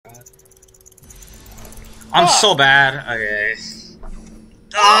I'm so bad. Okay.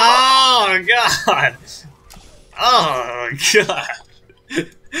 Oh god. Oh god.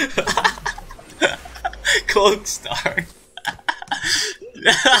 Cold star.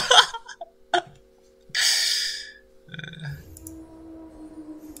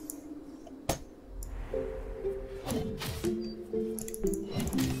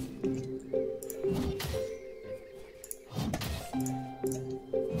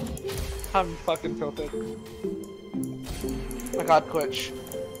 I'm fucking tilted. I got Twitch.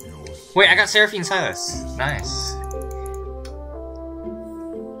 Wait, I got Seraphine Silas. Nice.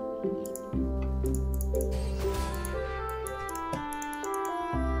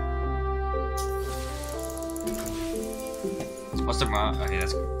 What's the mod? Okay,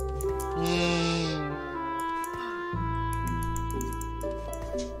 that's good.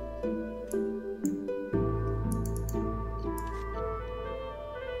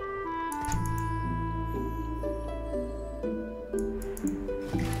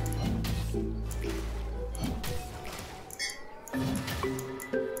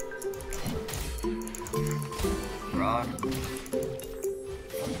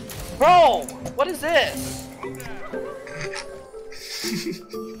 Bro, what is this?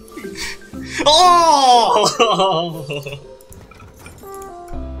 Oh!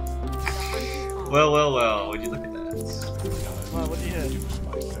 Well. Would you look at that? What did you hit?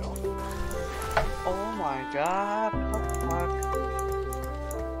 Oh my god! What the fuck?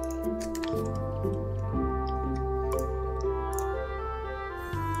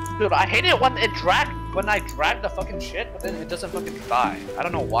 Dude, I hate it when it when I drag the fucking shit, but then it doesn't fucking die. I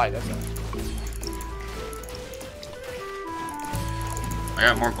don't know why that's that. I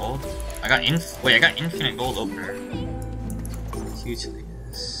got more gold. I got infinite gold opener. Hugely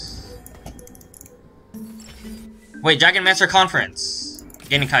yes. Wait, Dragon Master Conference.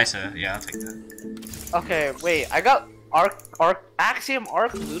 Getting Kaisa. Yeah, I'll take that. Okay, wait. I got Axiom,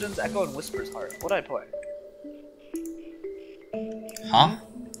 Arc, Luden's Echo, and Whisper's Heart. What did I play? Huh?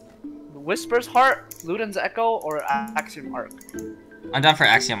 Whisper's Heart, Luden's Echo, or Axiom Arc? I'm down for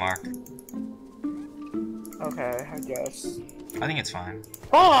Axiom Arc. Okay, I guess. I think it's fine.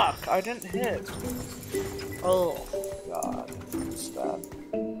 Fuck! I didn't hit. Oh god. Stop.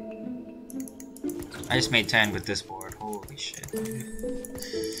 I just made 10 with this board. Holy shit.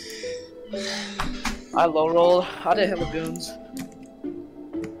 I low rolled. I didn't hit Lagoons.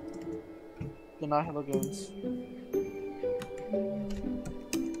 Did not hit Lagoons.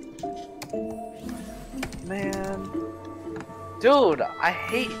 Man. Dude, I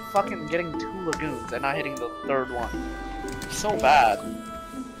hate fucking getting 2 Lagoons and not hitting the 3rd one. So bad.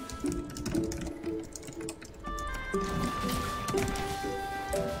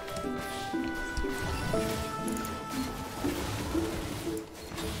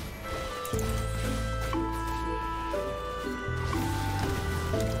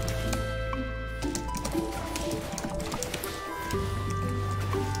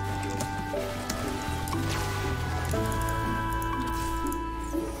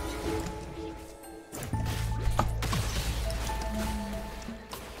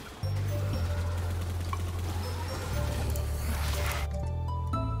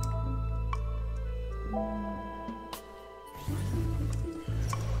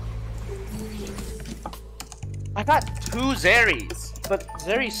 I got 2 Zeris, but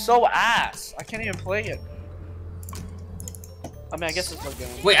Zeri's so ass. I can't even play it. I mean, I guess it's Lagoon.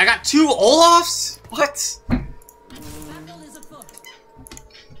 Wait, I got 2 Olafs? What? Do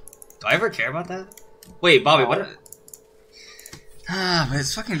I ever care about that? Wait, Bobby, what? But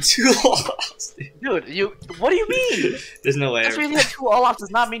it's fucking 2 Olafs, dude. Dude, what do you mean? There's no way. Just because you have 2 Olafs does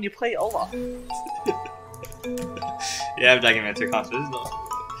not mean you play Olaf. Yeah, I'm Dragon Master Conference. No.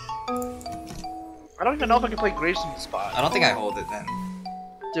 I don't even know if I can play Graves in the spot. I don't think I hold it then.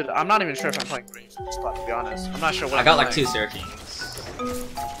 Dude, I'm not even sure if I'm playing Graves in the spot, to be honest. I'm not sure what I got like playing. 2 Seraphines.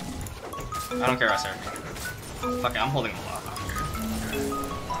 I don't care about Seraphine. Fuck it, I'm holding Olaf.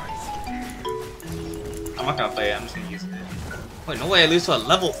 I'm not gonna play it, I'm just gonna use it. Wait, no way I lose to a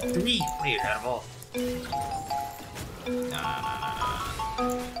level 3 player out of all. Nah.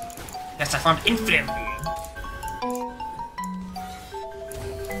 Yes, I found infinite.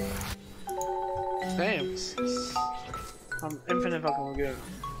 Same. I'm infinite fucking Lagoon.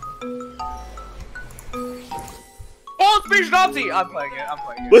 Oh, Speech Nazi! I'm playing it.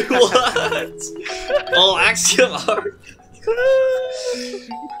 Wait, what? Oh, Axiom Arc.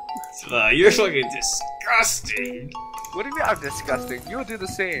 You're fucking disgusting. What do you mean I'm disgusting? You would do the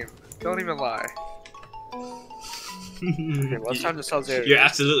same. Don't even lie. Okay, well, it's time to sell Zeri. You're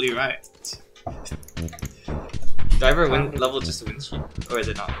absolutely right. Do I ever win level just to win streak? Or is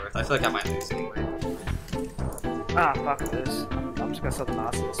it not worth? I feel like I might lose anyway. Ah, fuck this. I'm just gonna sell the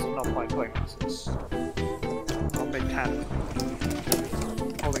Gnosis. No point playing Gnosis. I'll make 10.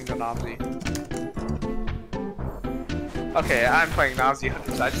 Holding the nomsy. Okay, I'm playing nomsy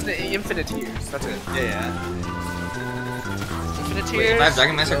 100%. Just infinite tears. That's it. Yeah. Infinite tears. Wait, if I have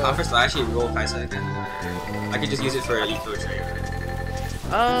Dragon Master Conference, do I actually roll Kaisa again? I could just use it for a eco trade.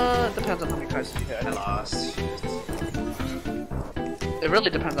 It depends on how many Kaisas you hit. I lost. It really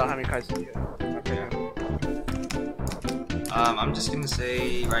depends on how many Kaisas you hit. Okay. I'm just gonna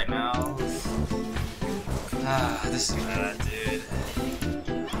say right now. This is bad, dude.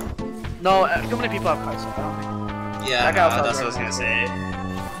 No, too many people have Kaisa. I don't think. Yeah, that's what I was gonna say.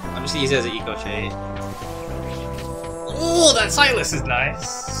 I'm just gonna use it as an eco trait. Oh, that Silas is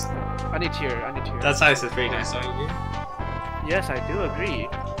nice. I need tier. That Silas is pretty nice, don't you? Yes, I do agree.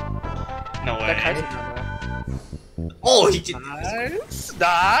 No way. That Kaisa's not bad. Oh, he did. Nice.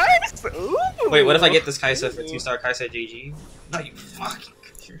 Nice. Ooh. Wait, what if I get this Kaisa for 2-star Kaisa GG? No, you fucking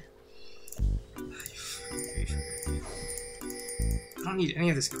creature. I don't need any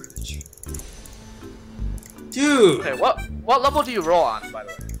of this garbage. Dude! Okay, what level do you roll on, by the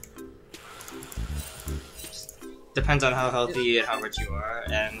way? Depends on how healthy and how rich you are,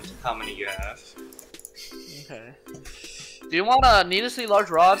 and how many you have. Okay. Do you want a needlessly large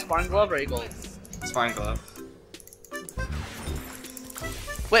rod, sparring glove, or eagle? Sparring glove.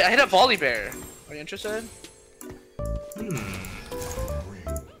 Wait, I hit a volley bear. Are you interested?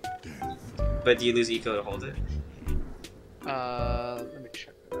 But do you lose eco to hold it? Let me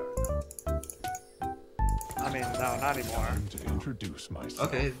check that out. I mean, no, not anymore. To introduce myself.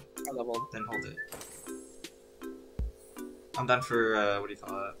 Okay, I leveled. then hold it. I'm done for, what do you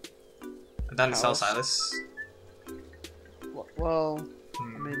call it? I'm done to sell Silas. Well,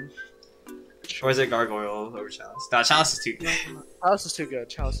 I mean... Or is it Gargoyle over Chalice? Nah, Chalice is too good. Chalice is too good.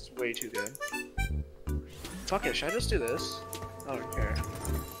 Chalice is way too good. Fuck it, should I just do this? I don't care.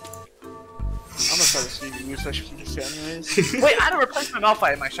 I'm gonna start receiving use such shit anyways. Wait, I had a replacement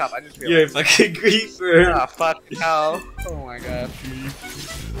Malphite in my shop, I just realized. You're a fucking griefer! Ah, fuck hell. Oh my god.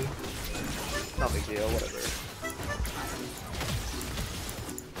 No big deal, whatever.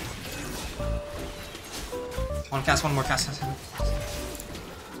 One cast, one more cast.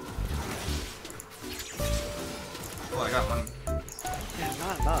 Oh, I got one. Yeah,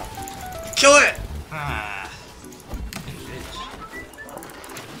 not enough. Kill it! Ah. Fucking bitch.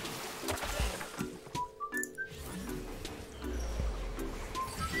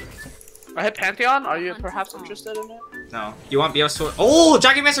 I hit Pantheon, are you perhaps interested in it? No. You want BF Sword? Oh!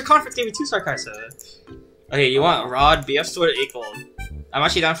 Dragon Master Conflict gave me 2-star Kaisa. Okay, you want Rod, BF Sword, 8 gold. I'm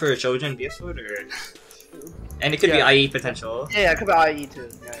actually down for a Trojan BF Sword, or... And it could be IE potential. Yeah, it could be IE too.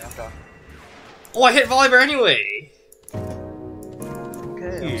 Yeah, I'm done. Oh, I hit Volibear anyway!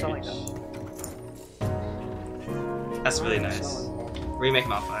 Okay, I'm selling that. That's really nice. Remake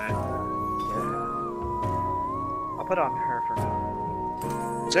Malphite. I'll put it on her for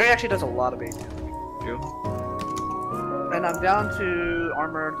now. Zeri actually does a lot of base damage. True. And I'm down to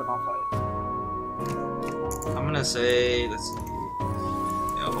armor the Malphite. I'm gonna say, let's see.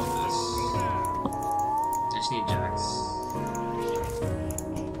 Yeah, I'll hold this. I just need Jax.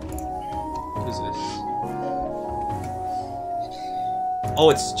 Who's this? Oh,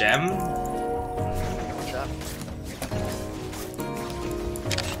 it's Gem? What's that?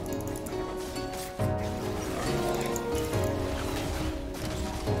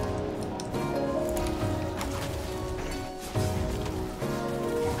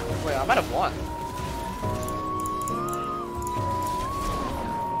 Wait, I might have won.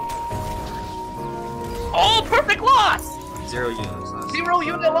 Oh, perfect loss! 0 units. 0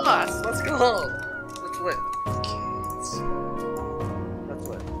 unit loss! Let's go! That's lit. That's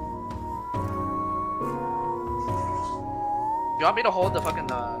lit. You want me to hold the fucking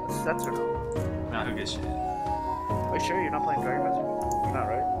sets or no? Nah, who gives shit? Are you sure you're not playing Dragon Master? You're not,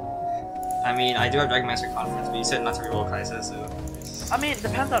 right? I mean, I do have Dragon Master Conference, but you said not to reroll Kaisa, so... I mean, it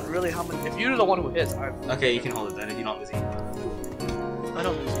depends on really how many. If you're the one who hits, Okay, you can hold it then if you don't lose it. I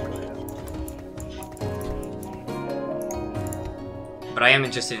don't lose it. But I am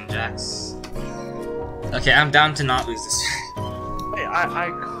interested in Jax. Okay, I'm down to not lose this. Hey, I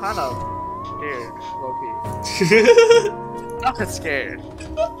kind of scared, low-key. I'm not scared.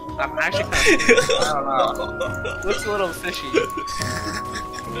 I'm actually kind of scared. I don't know. Looks a little fishy.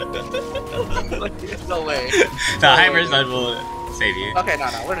 No way. The Heimer's not will save you. Okay, no,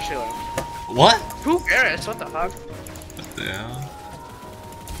 we're just chilling. What? Who cares? What the fuck? What the hell?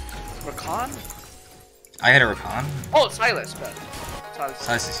 Rakan? I had a Rakan. Oh, Silas, bet.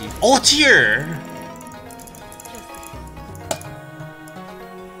 Silas is huge. Oh, tier!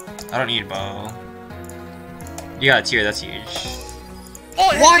 I don't need a bow. You got a tier, that's huge.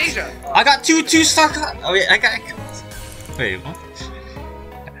 Oh, What? Asia. I got two star. Oh wait, I got. Wait, what?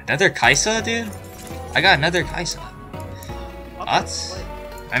 Another Kaisa, dude? I got another Kaisa. What?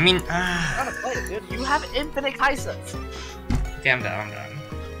 I mean, You gotta play it, dude. You have infinite Kaisas. Okay, I'm done.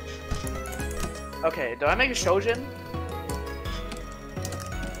 Okay, do I make a Shojin?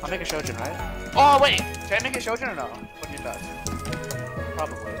 I'll make a Shojin, right? Oh wait, should I make a Shojin or no? What do you think?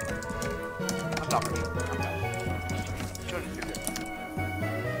 Probably. I'm not for sure. I'm not. Shojin's good.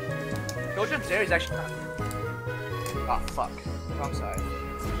 Shojin's there is actually kind of good. Oh fuck, wrong side.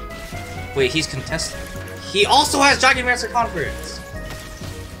 Wait, he's contesting. He also has Dragon Master Conference.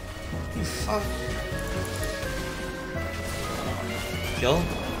 Fuck. Kill?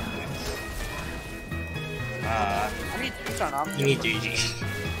 I need to turn off. You need DG.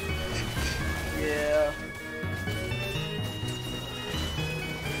 Yeah.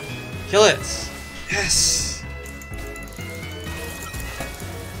 Kill it! Yes!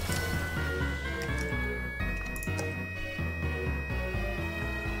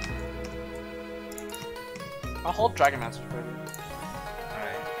 I'll hold Dragon Master for you.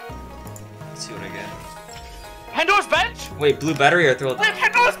 Alright. Let's see what I get. Pandora's bench? Wait, blue battery or thrill? Wait,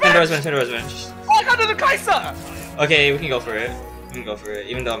 Pandora's bench! Pandora's bench. Oh, I got another Kaisa! Okay, we can go for it.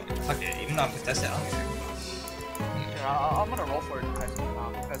 Even though I'm contested, I don't care. I'm gonna roll for it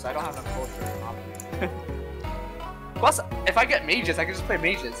because I don't have enough gold for it. Plus, if I get mages, I can just play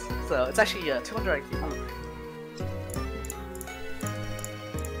mages. So it's actually 200 IQ.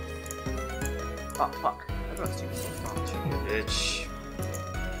 Oh fuck! Everyone's team is so strong. Bitch.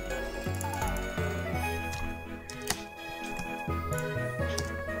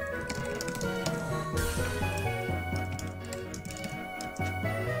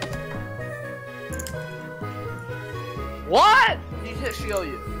 What? You hit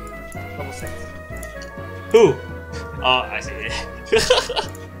Shioyu. Level 6. Who? Oh, I see it.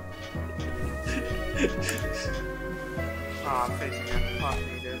 I'm facing him. Fuck me,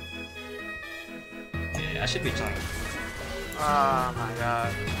 dude. Yeah, I should be trying. Oh my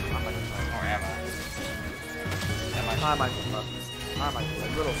god. I'm like, Or am I? Am I? I might be fucked. I might be a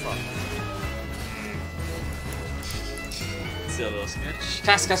little fucked. Still a little sketch.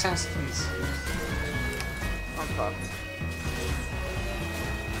 Cast, please. I'm fucked.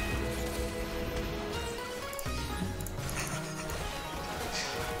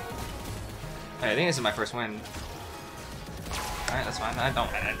 Hey, I think this is my first win. Alright, that's fine. I don't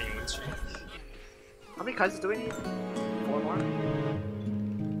have any win streak. How many Kaisas do we need? 4 more?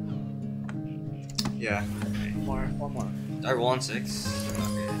 Yeah. Four more. I roll on 6.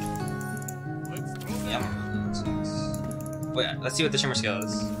 Okay. Yeah, I'm on 6. Wait, let's see what the Shimmer scale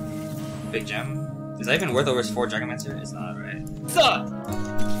is. Big gem. Is that even worth over 4 Dragonmancer? It's not, right? Suck!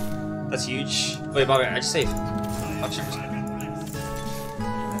 That's huge. Wait, Bobby, I just saved. Fuck Shimmer scale.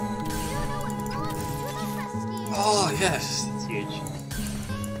 Oh, yes! That's huge.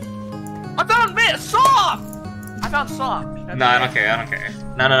 I found me! Soft! I found soft. No, I don't care.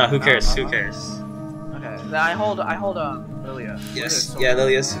 No, who cares? Who cares? Okay, then I hold Lilia. Yes, yeah,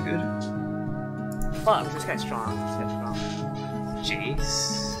 Lilia's so good. Fuck, this guy's strong. Jeez.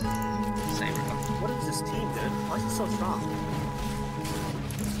 Same. What is this team, dude? Why is it so strong?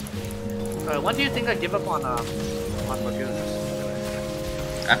 When do you think I give up on Lagoons?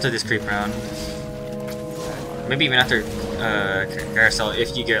 After this creep round. Maybe even after carousel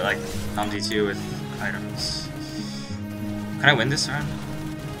if you get like nomsy 2 with items. Can I win this round?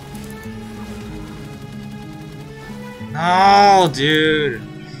 No, dude.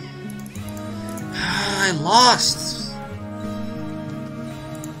 I lost.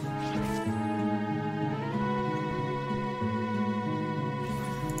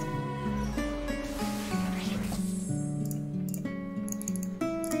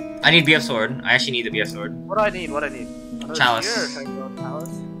 I need BF sword. I actually need the BF sword. What do I need? Chalice. Here, should I go chalice?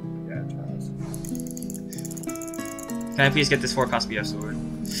 Yeah, chalice. Can I please get this 4-cost BF sword?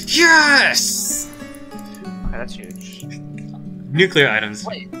 Yes! Okay, that's huge. Nuclear items.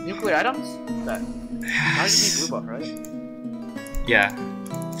 Wait, nuclear items? That. Now you need blue buff, right? Yeah.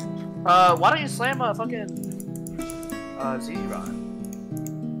 Why don't you slam a fucking ZZ Rod?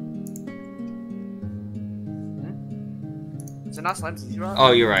 Is it not slam ZZ Rod?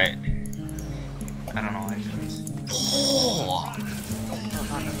 Oh, you're right. I don't know why. Oh!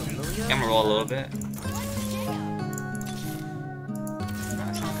 I'm gonna roll a little bit.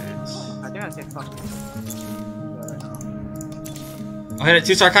 That's not good. I think I take fucking. I'll hit a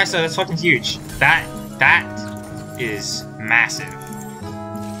 2-star Kaisa, that's fucking huge. That is massive.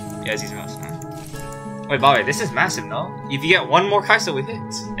 Yeah, it's easy mouse. Wait, Bobby, this is massive, no? If you get one more Kaisa, we hit.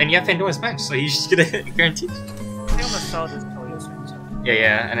 And you have Pandora's bench, so you should get a hit guaranteed. gonna sell this Toyo soon. So.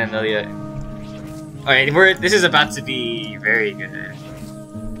 Yeah, and then Lilia. Alright, this is about to be very good.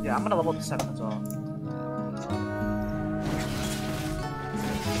 Yeah, I'm gonna level to 7 as well.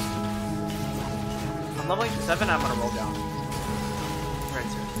 I'm leveling to 7, I'm gonna roll down. Right,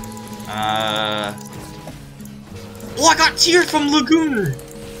 sir. Oh, I got tears from Lagoon!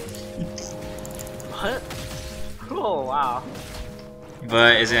 What? Oh, wow.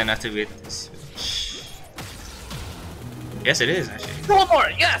 But is it enough to beat this switch? Yes, it is, actually. Roll more!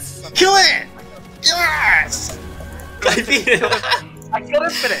 Yes! Kill it! Yes! I beat it! I killed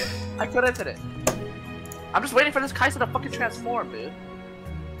Infinite! I killed Infinite! I'm just waiting for this Kaisa to fucking transform, dude.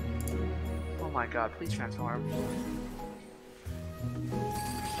 Oh my god, please transform.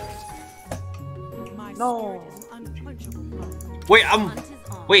 No!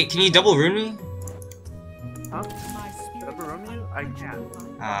 Wait, can you double rune me? Huh? Double rune you? I can't.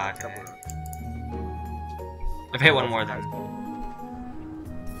 Ah, okay. I've hit one more then.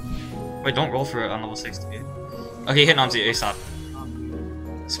 Wait, don't roll for it on level 60. Okay, hit nomsy, stop.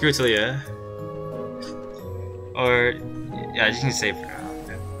 Screw Talia. Or, yeah, you can save for now.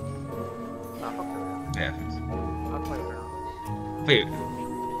 Yeah. I'll play for now. Wait.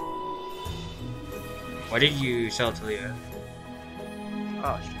 Why did you sell Talia?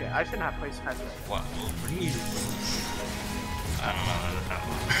 Oh shit, I shouldn't have placed Kaisa. What are you? I don't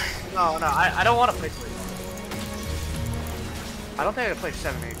know. No, I don't want to play 3. I don't think I can play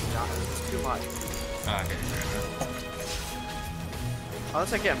 7 8, to be honest. It's too much. Oh, okay, fair enough.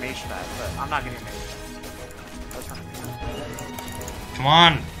 Unless I get a mage back, but I'm not getting a mage. That's not Come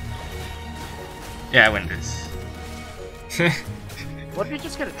on! Yeah, I win this. What if you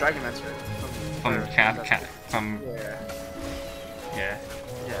just get a Dragon Dancer? From Yeah.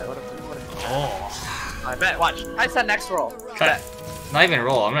 Yeah, what if Oh. I bet, watch. I said next roll. Bet. Not even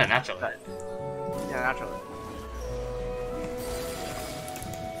roll, I'm gonna natural hit. Yeah, naturally.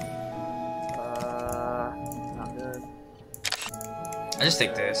 Not good. I just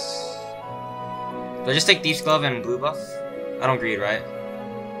take this. Do I just take Thieves Glove and blue buff? I don't greed, right?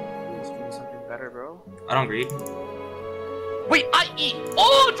 Please give me something better, bro. I don't greed. Wait, IE!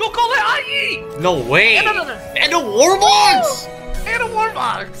 Oh, Joe called it IE! No way! And a Warbox! And a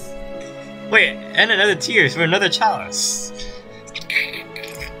Warbox! Wait, and another tears for another chalice.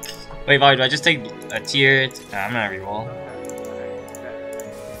 Wait, Bobby, do I just take a tier? I'm gonna reroll.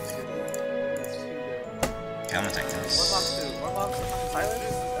 Okay, I'm gonna take this. Warbox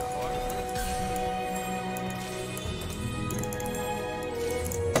silence?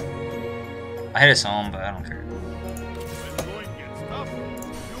 I hit his home, but I don't care.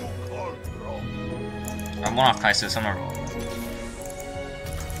 I'm one off Kaisa, so I'm gonna roll. I'm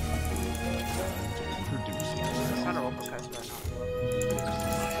trying to roll for Kaisa right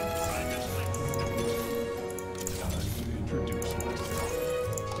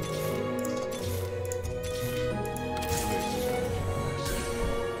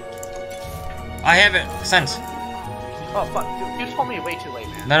I have it! Sense! Oh fuck, dude, you just told me way too late,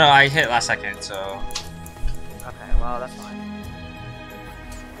 man. No, I hit last second, so... Okay, well, that's fine.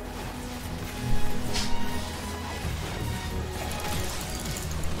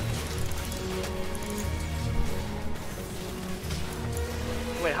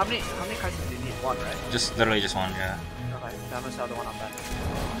 Wait, how many Kaisas do you need? 1, right? Just, literally just one, yeah. Okay, I'm gonna sell the one on that.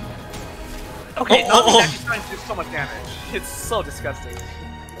 Okay, Nomsy's actually trying to do so much damage. It's so disgusting.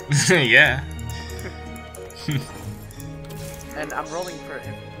 Yeah. And I'm rolling for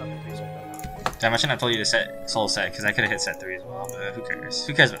him. Damn, I shouldn't have told you to set soul set, because I could have hit set 3 as well, but who cares?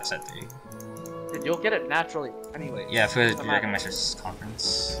 Who cares about set 3? Dude, you'll get it naturally anyway. Yeah, for the Dragon Master's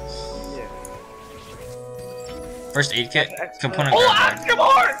conference. Yeah. First aid kit, component Oh, grab bag.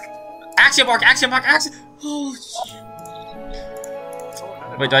 Axiom Arc! Axiom Arc! Oh,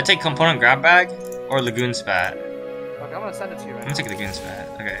 wait, do I take component grab bag or Lagoon Spat? Okay, I'm gonna send it to you right I'm gonna take Lagoon Spat.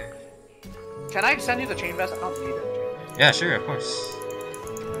 Okay. Can I send you the chain vest? I don't need it. Yeah, sure, of course.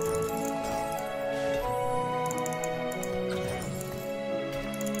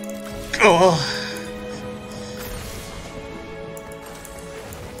 Oh.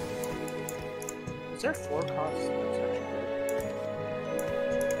 Is there 4 costs?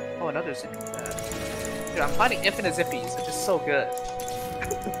 Oh, another zippy. Dude, I'm finding infinite zippies, which is so good.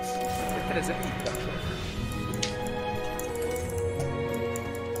 Infinite zippies.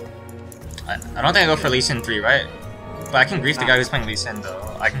 I don't think I go for Lee Sin 3, right? But I can grief the guy who's playing Lee Sin, though.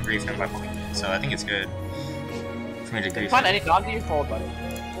 I can grief him by pulling it, so I think it's good for me to grief Find him. any dog that you hold, buddy.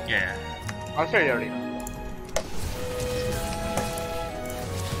 Yeah. I'm sure you already know.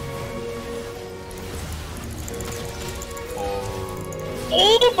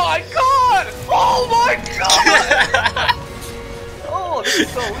 Oh my god! god! Oh my god! Oh, this is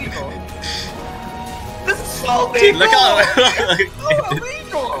so illegal. This is so illegal! Dude, look how... This is so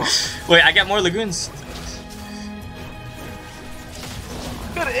illegal! Wait, I got more lagoons.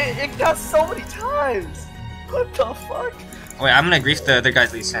 Dude, it does so many times! What the fuck? Wait, I'm gonna grief the other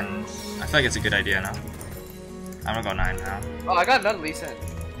guy's Lee Sin. I feel like it's a good idea now. I'm gonna go 9 now. Oh, I got another Lee Sin.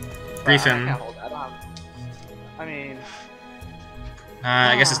 Grief I him. can't hold that. I don't have... I mean...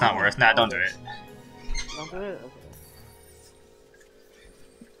 I guess it's not worth. Nah, don't do it. Don't do it?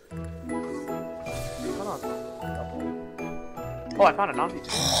 Okay. Hold on. Oh, I found a nomsy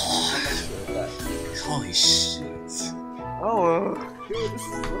too. Holy shit. Oh, dude, this is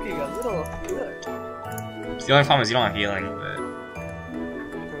looking a little good. The only problem is you don't have healing, but...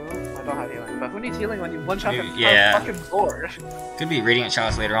 I don't have healing, but who needs healing when you one-shot the Yeah. fucking board? Could be Radiant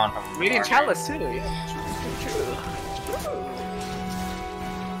Chalice later on from... Radiant Chalice too, yeah. True.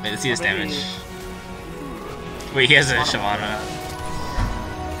 Wait, let's see this damage. Wait, he has a Shavana.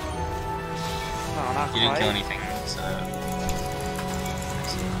 No, not You didn't quite. kill anything, so...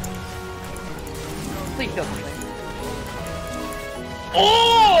 Please kill something.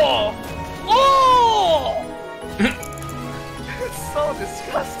 Oh! Oh! It's so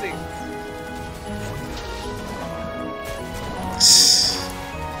disgusting.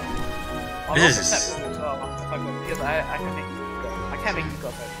 This is... Because I can make you go. I can't make you go.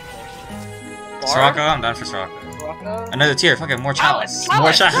 Soraka? I'm down for Soraka. Another tier, fucking more chalice. Chalice,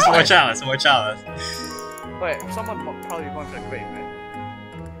 More chalice, more chalice. chalice, more chalice. Wait, someone probably going for the grave, right?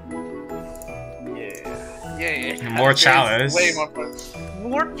 Yeah. More chalice. Way more fun.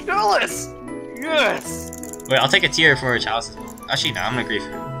 More chalice! Yes! Wait, I'll take a tier for chalice. Actually, no, I'm gonna grief.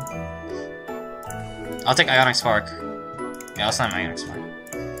 I'll take Ionic Spark. Yeah, I'll sign Ionic Spark.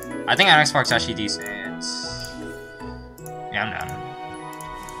 I think Ionic Spark's actually decent. Yeah, I'm down.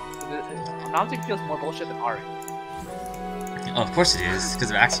 Nomsy feels more bullshit than Ari. Oh, of course it is, because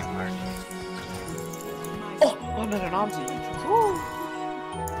of Axiom Mark. Oh, another Nomsy. Woo!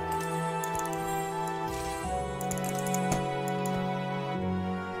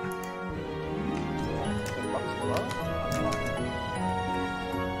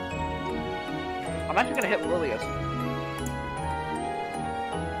 I'm actually gonna hit Lilia soon.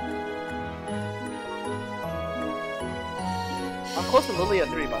 I'm close to Lilia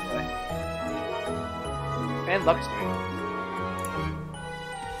 3, by the way. And Lux 3.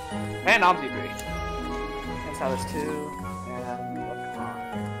 And Nomsy 3. And Silas 2.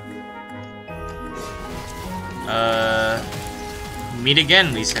 And Meet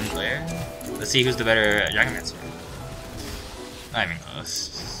again, Lee Sin player. Let's see who's the better Dragonmancer. Not even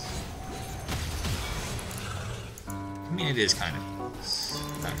close. I mean, it is kind of close.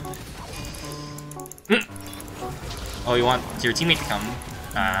 Not really. Oh, you want your teammate to come?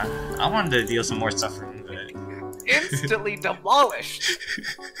 I wanted to deal some more suffering, but... instantly demolished!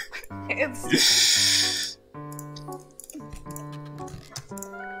 Instantly.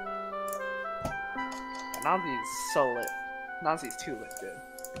 Nomsy's so lit. Nomsy's too lit, dude.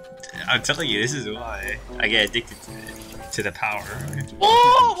 I'm telling you, this is why I get addicted to the power.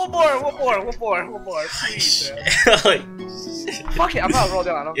 Oh! One more! Please, dude. Fuck it, I'm gonna roll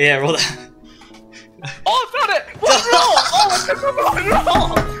down. Yeah, roll down. Oh, I found it! One roll! Oh, one roll!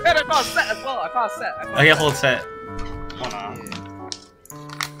 And I found a set as well. I found a set. Okay, hold set. Hold on.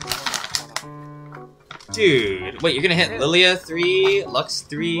 Dude, wait, you're gonna hit Lilia 3, Lux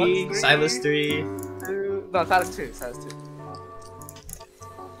 3, Silas 3. No, Silas 2. Silas 2.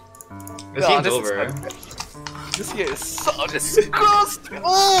 This game's over. This game is so disgusting!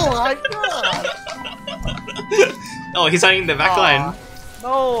 Oh my god! Oh, he's hiding in the back line.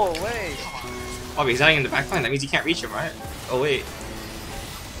 No way! Oh, he's hiding in the back line. That means you can't reach him, right? Oh, wait.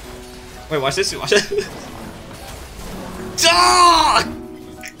 Wait, watch this. Watch this. Ah!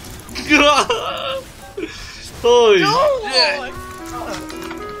 Holy shit!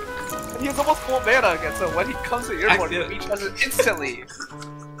 He has almost full mana again, so when he comes to your board, he recharges it instantly.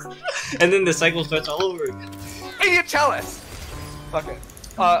 And then the cycle starts all over. Idiot Chalice! Fuck it.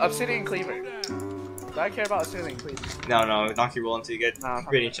 Obsidian Cleaver. Do I care about Obsidian Cleaver? No, Donkey roll until you get No,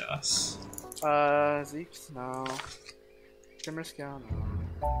 Radiant Chalice. Zeke's, no. Shimmer Scale, no.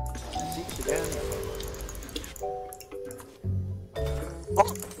 Zeke's again.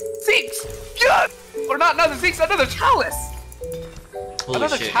 Oh, Zeke's! Good! Or not another Zeke's, another Chalice! Holy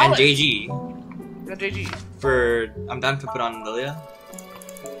Another shit. chalice. And JG. And JG. For... I'm down to put on Lilia.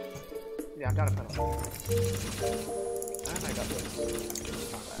 Yeah, I'm down to put on. And I got this.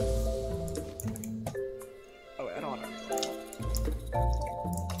 Not bad. Oh wait, I don't want to.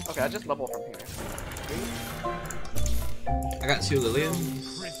 Okay, I just level from here. I got 2 Lilias.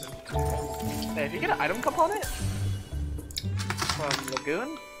 Hey, if you get an item component from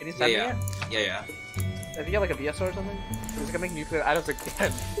Lagoon, can you send me it? Yeah. If you get like a VSR or something, it's gonna make nuclear items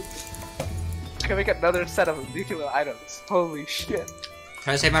again. It's gonna make another set of nuclear items. Holy shit.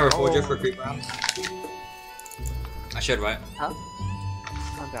 Can I save my Reforger for creep rounds? I should, right? Huh?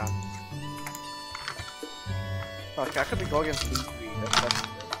 I'm down. Fuck, I could be going against League 3. That's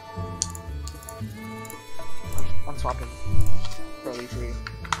I'm swapping for League 3.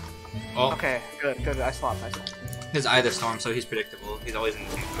 Oh. Okay, good. I swapped. His Eye of the Storm, so he's predictable. He's always in the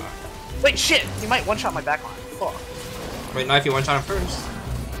same car. Wait, shit! He might one-shot my backline. Fuck. Wait, not if you one-shot him first.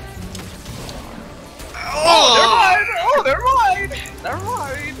 Oh, never mind! Never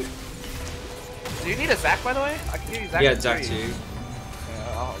mind! Do you need a Zac, by the way? I can give you Zac. Yeah, Zac too.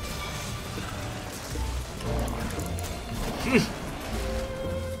 Yeah, I'll...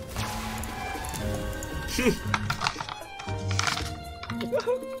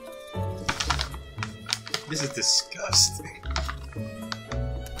 This is disgusting.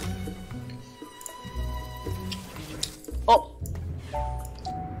 Oh!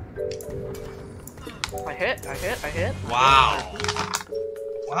 I hit. Wow.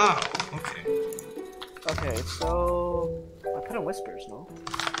 Wow. Okay. Okay, so... I put in Whispers, no?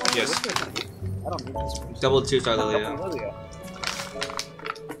 Yes. Whispers, I don't need Whispers. Double 2-star Lilia. Double Lilia.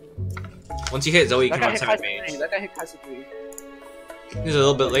 Once you hit Zoe, you That can guy run hit 7 Kaisa 3. mage. That guy hit Kaisa 3. He's a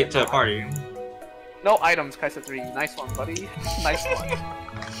little bit late to the party. No items, Kaisa 3. Nice one, buddy. Nice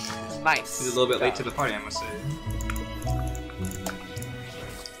one. Nice. He's a little bit late to the party, I must say.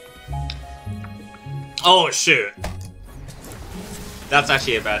 Oh, shoot. That's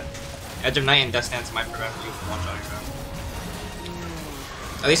actually a bad. Edge of Night and Death Stance might prevent you from one-shotting them.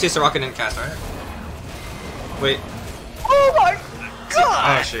 At least it's a rocket didn't cast, right? Wait. Oh my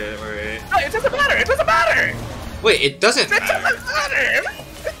god! Oh shit, wait. No, it doesn't matter! It doesn't matter! Wait, it doesn't matter. It doesn't matter!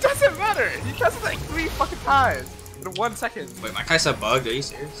 It doesn't matter! You cast it like 3 fucking times in 1 second. Wait, my Kaisa bugged? Are you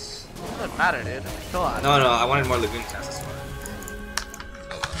serious? It doesn't matter, dude. Come on. No, I wanted more Lagoon cast, that's why.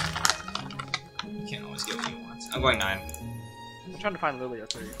 You can't always get what you want. I'm going 9. I'm trying to find Lilia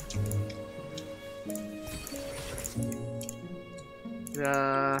 3.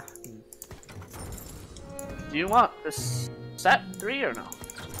 Do you want this set 3 or no?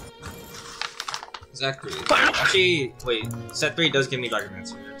 Exactly. Actually, wait. Set 3 does give me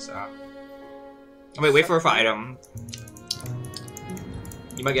Dragomancer, so... Oh, wait for item.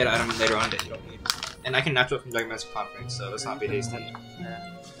 You might get an item later on that you don't need. And I can natural from Dragomancer Conflict, so let's not be hasty.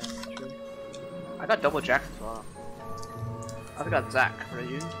 Yeah, true. I got double Jack as well. I got Zac,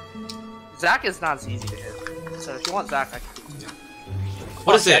 right? Zac is not as easy to hit. So if you want Zac, I can do it.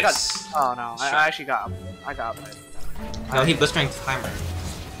 What is this? Oh no, I actually got him. I got him. No, he Blistering Timer.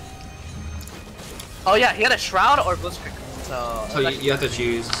 Oh yeah, he had a Shroud or Blitzcrank. So you have to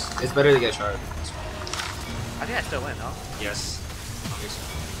choose. It's better to get Shard. I think I still win, no? Yes.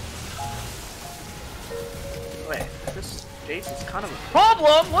 Wait, this Jace is kind of a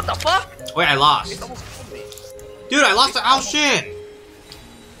problem! What the fuck? Wait, I lost. Jace almost killed me. Dude, I lost to Alshin!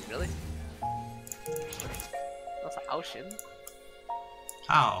 Really? That's an Alshin?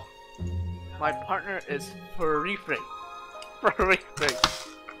 How? My partner is Furifrig. Furifrig.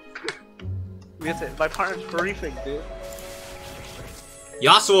 That's it. My partner's Furifrig, dude.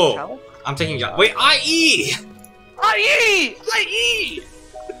 Yasuo! Chalice? I'm taking Yasuo. Wait, IE! IE! IE!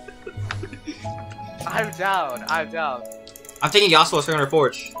 I'm down. I'm taking Yasuo Surrender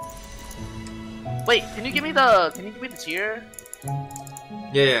Forge. Wait, can you give me the tier?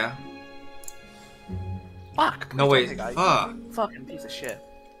 Yeah. Fuck. No wait. Fuck. Fucking piece of shit.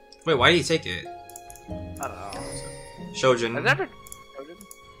 Wait, why did he take it? I don't know. Shojin. I've never. Shojin?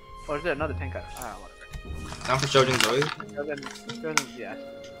 Or is there another tank? I don't know. Whatever. Down for Shojin Zoe? Shojin, yeah.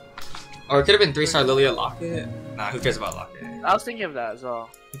 Or it could have been 3-star Lilia Locket. Nah, who cares about Locket? I was thinking of that as well.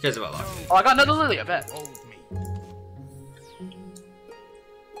 Who cares about Locket? Oh, I got another Lilia, I bet.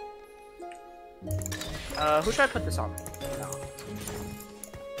 Who should I put this on? No.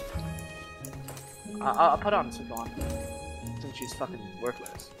 I'll put it on Sylvan. Since she's fucking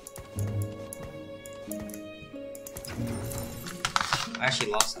worthless. I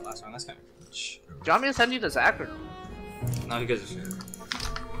actually lost that last one. That's kind of cringe. Do you want me to send you the Zac or no? No, who gives a shit?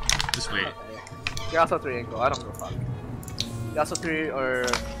 Just wait. Okay. Yasuo 3 ain't go. I don't give a fuck. Yasuo 3 or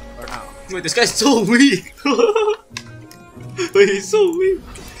no. Wait, this guy's so weak! Wait, he's so weak!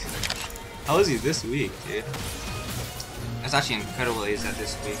 How is he this weak, dude? That's actually incredible he's at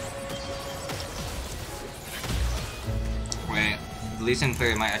this weak. Wait, the Lee Sin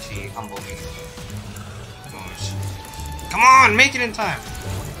player might actually humble me. Gosh. Come on, make it in time!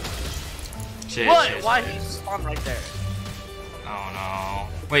 Shit, What? shit, Why shit. did he spawn right there? Oh no.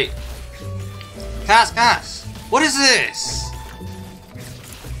 Wait. Cass! What is this?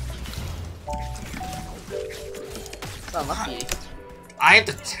 It's unlucky. I have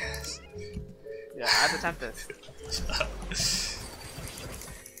to test. Yeah, I have to Tempest.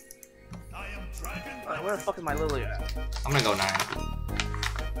 Alright, where the fuck is my Lily at? I'm gonna go 9.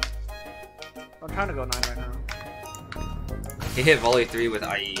 I'm trying to go 9 right now. He hit volley 3 with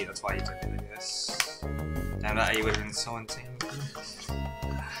IE, that's why he took it, I guess. Damn, that IE would have been so insane.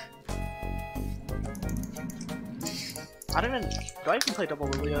 I don't even. Do I even play double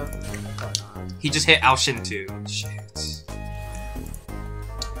Lilia? He just hit Alshin too. Shit.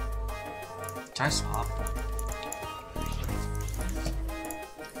 Try swap.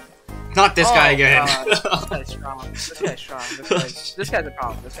 Not this guy again. This guy's strong. This guy's strong. This guy's a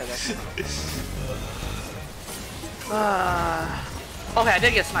problem. This guy's actually a problem. Okay, I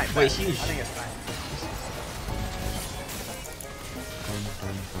did get sniped. Wait, huge. I did get sniped.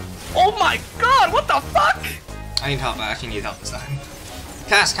 Oh my god, what the fuck? I need help. I actually need help this time.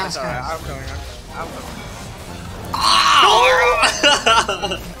 Cass. Alright, I'm going. Ah!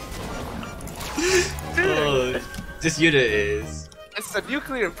 Dude, Oh, this unit is. it's a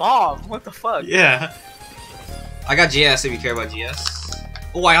nuclear bomb. What the fuck? Yeah. I got GS if you care about GS.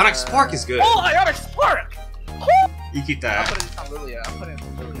 Oh, Ionic Spark is good. Oh, Ionic Spark! You keep I'm that. putting it on Lilia. I'm putting it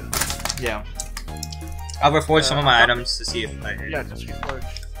on Lilia. Yeah. I'll reforge some of my items to see if I hit. Yeah, just reforge.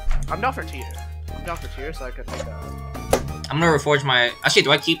 I'm down for tier. So I could take a... I'm gonna reforge my. Actually,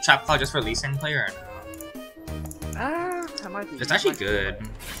 do I keep Trap Cloud just for Lee Sin player or no? That might be. It's actually good.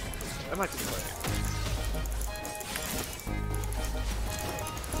 That might be good.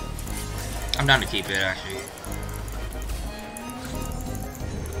 I'm down to keep it actually.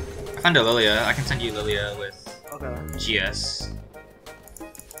 I found a Lilia. I can send you Lilia with GS.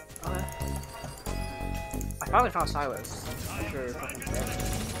 Okay. I finally found Silas. After fucking forever.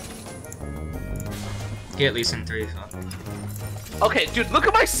 Get Lee Sin 3. So. Okay, dude, look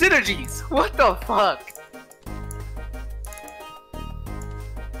at my synergies! What the fuck?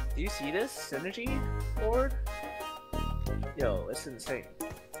 Do you see this synergy board? Yo, it's insane.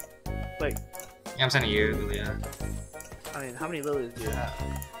 Wait, Yeah, I'm sending you Lilia. I mean, how many lilies do you have?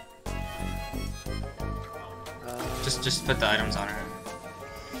 Just put the items on her.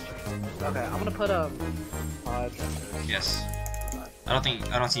 Okay, I'm gonna put 5. Yes. I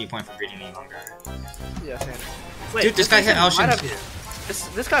don't see any point for breeding any longer. Yeah, same. Wait, Dude, this guy hit Alshin too.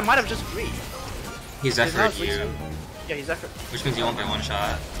 This guy might have just agreed. He's Zephyr you. Yeah, he's Zephyr. Which means you won't get one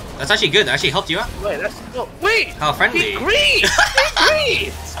shot. That's actually good. That actually helped you out. Wait, that's wait. How friendly. He agreed. He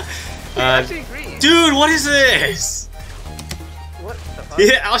agreed. He actually agreed. Dude, what is this? What the fuck? He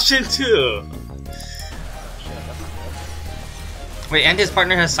hit Alshin too. Wait, and his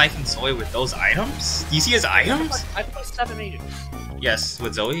partner has Syfen Soy with those items? Do you see his items? I put 7 mages. Yes,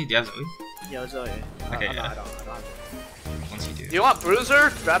 with Zoe. Do you have Zoe? Yeah, Zoe. Okay, I yeah. don't have it. Once you do. Do you want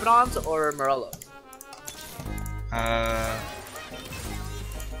Bruiser, Rabadons, or Morello? I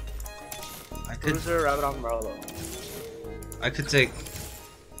could. Bruiser, Rabadon, Morello. I could take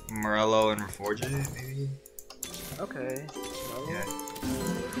Morello and reforge it, maybe. Okay. Morello. Yeah.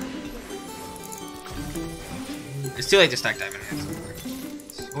 It's too late to stack diamond hands.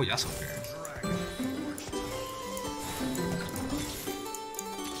 Oh, Yasuo fair.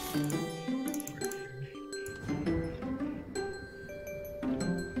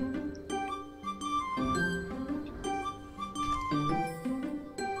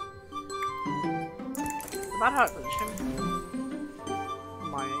 About how position?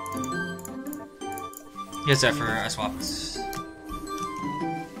 My. Yes, Zephyr, I swapped.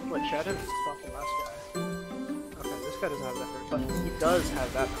 What, Shadow? Fucking last guy. Okay, this guy doesn't have Zephyr, but he does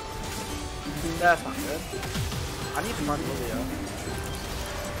have that. That's not good. I need to mark Lilia.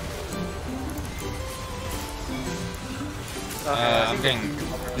 I'm getting.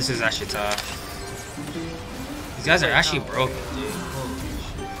 This is actually tough. These guys are actually broken, dude.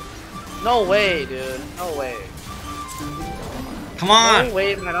 No way, dude. No way. Come on! No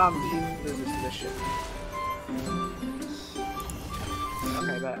way, my nomsy loses this shit.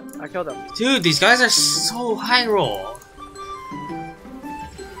 Okay, bet. I killed him. Dude, these guys are so high roll.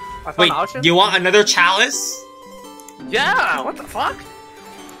 I found Wait, Alshin? do you want another chalice? Yeah! What the fuck?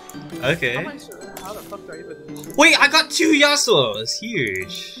 Okay. How the fuck do I even... Wait, I got 2 Yasuos!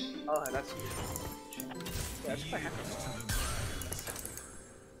 Huge. Oh, that's huge. Yeah, that's quite happy.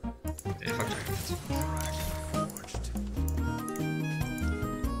 Yeah, fuck dragons.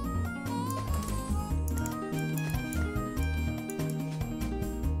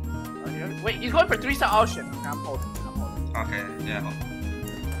 Wait, he's going for 3-star Alshin. I'm holding. Okay, yeah.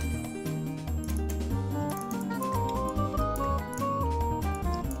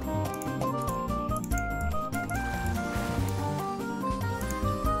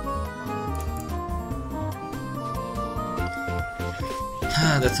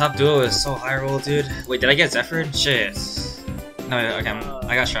 The top duo is so high roll, dude. Wait, did I get Zephyred? Shit. No, okay,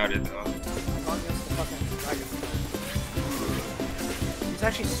 I got shrouded though. He's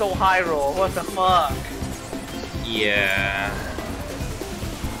actually so high roll. What the fuck? Yeah.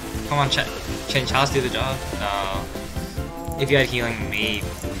 Come on, can Chalice do the job? No. If you had healing, maybe.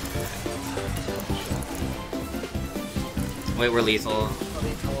 Wait, we're lethal.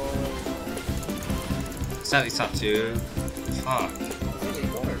 Sadly, top 2. Fuck.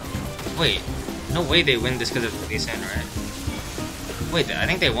 Wait, no way they win this because of the Sin, right? Wait, I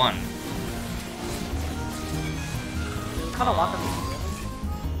think they won. I kinda want them to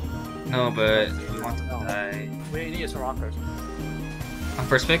No, but we want them to die. We need a wrong person. On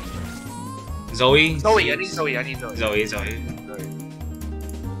first pick? Zoe? Zoe, I need Zoe. Zoe.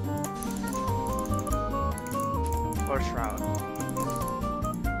 First round.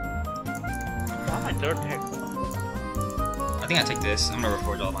 Not my third pick. I think I take this. I'm gonna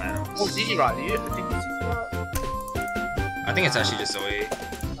reforge all my items. Oh, ZZ Rod. Do you think it's ZZ Rod? I think it's actually just Zoe. I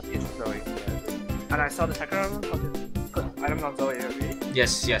think it's Zoe. Yeah. And I saw the second item. Put items on Zoe. Right?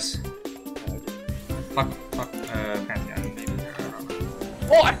 Yes. Fuck, Pantheon, maybe.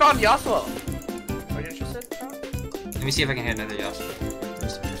 Oh, I found Yasuo! Are you interested? Let me see if I can hit another Yasuo.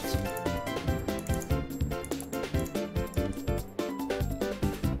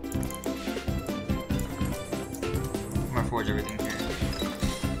 I'm gonna forge everything here.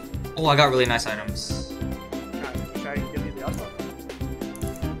 Oh, I got really nice items. Should I give you the Yasuo?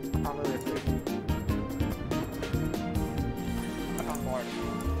 I'll really appreciate. I found more.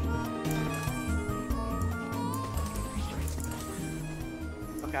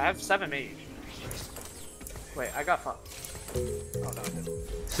 Okay, I have 7 mage. Wait, I got fucked. Oh no, I didn't.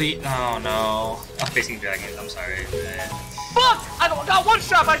 Please, oh no. I'm facing dragons, I'm sorry. Fuck! I got one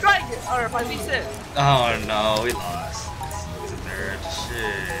shot by dragon! Or by Lee Sin. Oh no, we lost. It's a third.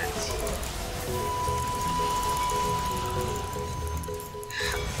 Shit.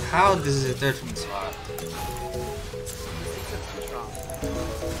 How this is a third from the spot?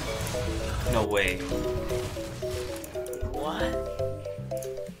 No way. What?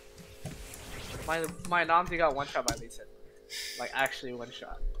 My nomsy got one shot by Lee Sin. Like actually one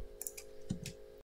shot.